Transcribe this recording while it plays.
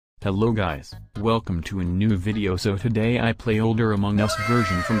Hello guys, welcome to a new video. So today I play older Among Us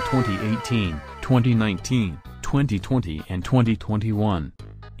version from 2018, 2019, 2020 and 2021.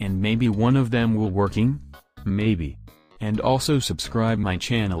 And maybe one of them will working? Maybe. And also subscribe my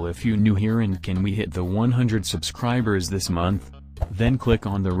channel if you new here, and can we hit the 100 subscribers this month? Then click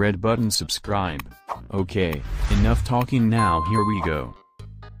on the red button subscribe. Okay, enough talking, now here we go.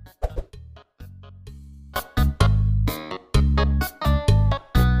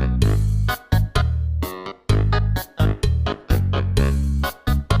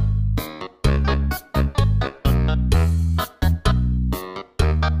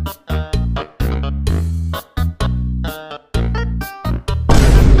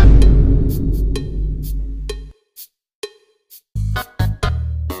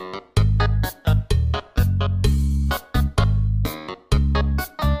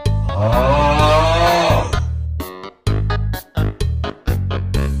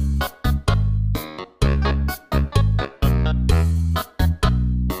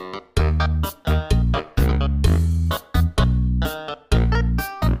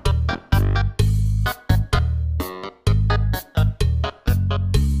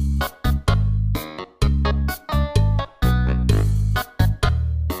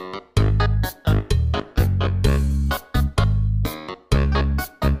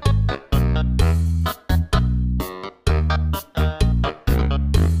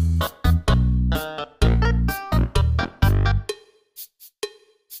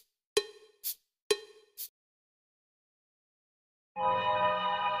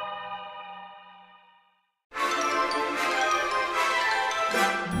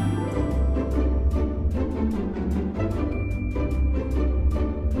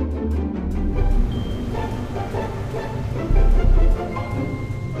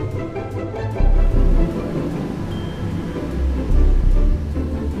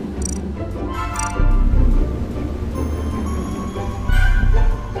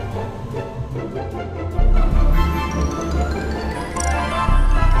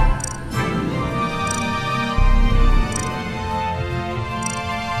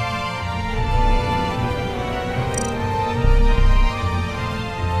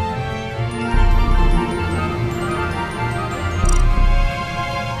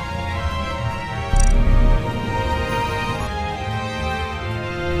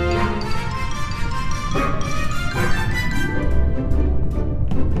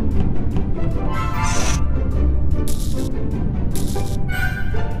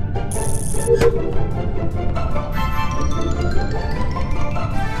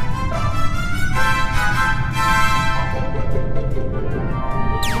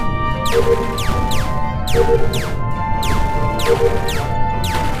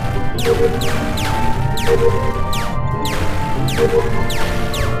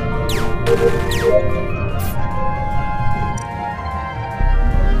 Thank you.